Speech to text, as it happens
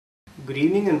Good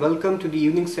evening and welcome to the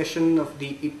evening session of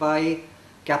the IPAI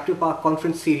Captive Power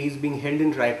Conference series being held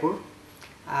in Raipur.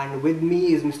 And with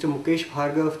me is Mr. Mukesh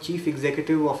Bhargav, Chief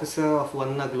Executive Officer of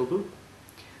Vanna Global.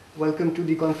 Welcome to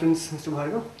the conference, Mr.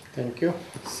 Bhargav. Thank you.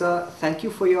 Sir, thank you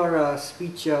for your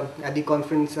speech at the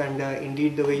conference and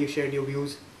indeed the way you shared your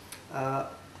views.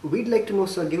 We'd like to know,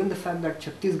 sir, given the fact that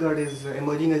Chhattisgarh is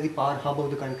emerging as the power hub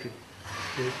of the country,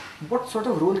 what sort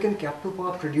of role can captive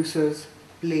power producers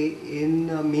play in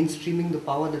mainstreaming the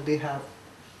power that they have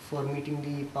for meeting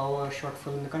the power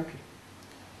shortfall in the country?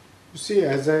 You see,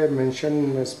 as I mentioned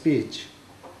in my speech,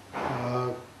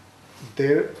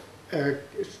 there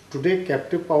today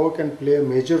captive power can play a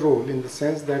major role in the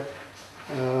sense that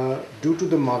due to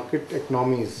the market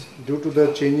economies, due to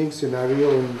the changing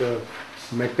scenario in the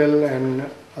metal and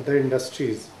other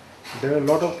industries, there are a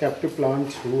lot of captive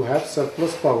plants who have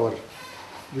surplus power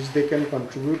which they can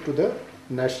contribute to the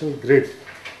national grid,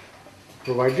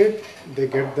 provided they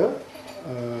get the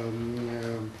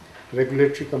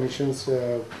regulatory commissions,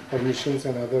 permissions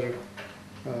and other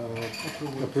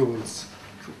approvals.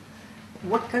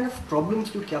 What kind of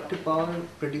problems do captive power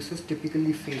producers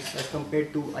typically face as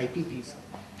compared to IPPs?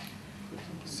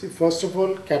 See, first of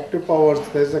all, captive powers,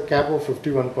 there is a cap of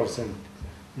 51%,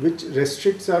 which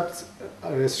restricts us.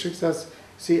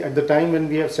 See, at the time when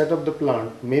we have set up the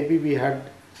plant, maybe we had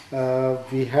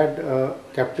a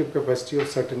captive capacity of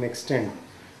certain extent.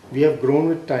 We have grown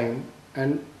with time,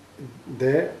 and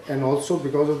also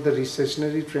because of the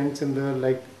recessionary trends in the,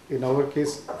 like in our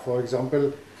case, for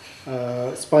example,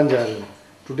 sponge iron.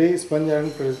 Today sponge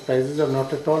iron prices are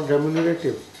not at all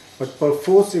remunerative, but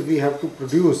perforce if we have to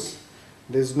produce,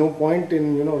 there is no point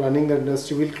in running the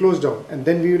industry. Will close down, and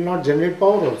then we will not generate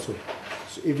power also.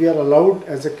 So if we are allowed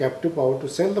as a captive power to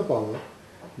sell the power,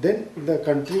 then the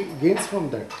country gains from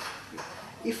that.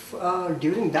 If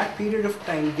during that period of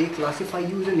time they classify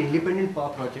you as an independent power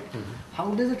project, how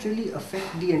does it really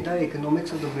affect the entire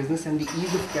economics of the business and the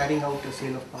ease of carrying out a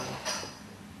sale of power?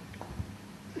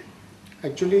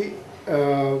 Actually,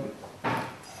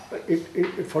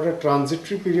 for a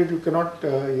transitory period you cannot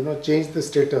change the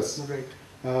status,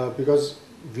 right? Because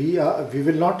we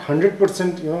will not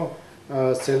 100%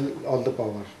 sell all the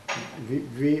power.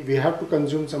 We have to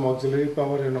consume some auxiliary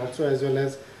power, and also as well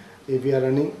as if we are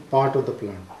running part of the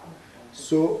plant.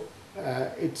 So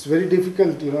it's very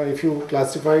difficult, if you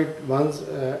classify it once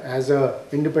as a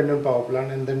independent power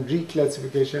plant and then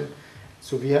reclassification.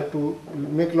 So we have to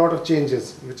make a lot of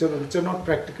changes which are not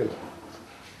practical.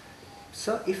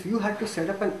 Sir, if you had to set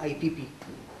up an IPP,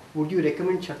 would you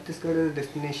recommend Chhattisgarh as a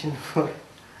destination for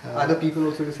other people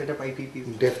also to set up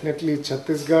IPPs? Definitely,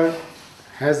 Chhattisgarh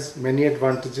has many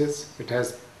advantages. It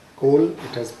has coal,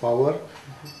 it has power,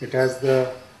 it has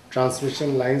the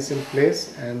transmission lines in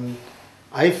place, and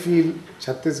I feel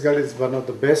Chhattisgarh is one of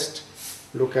the best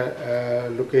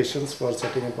locations for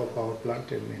setting up a power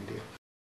plant in India.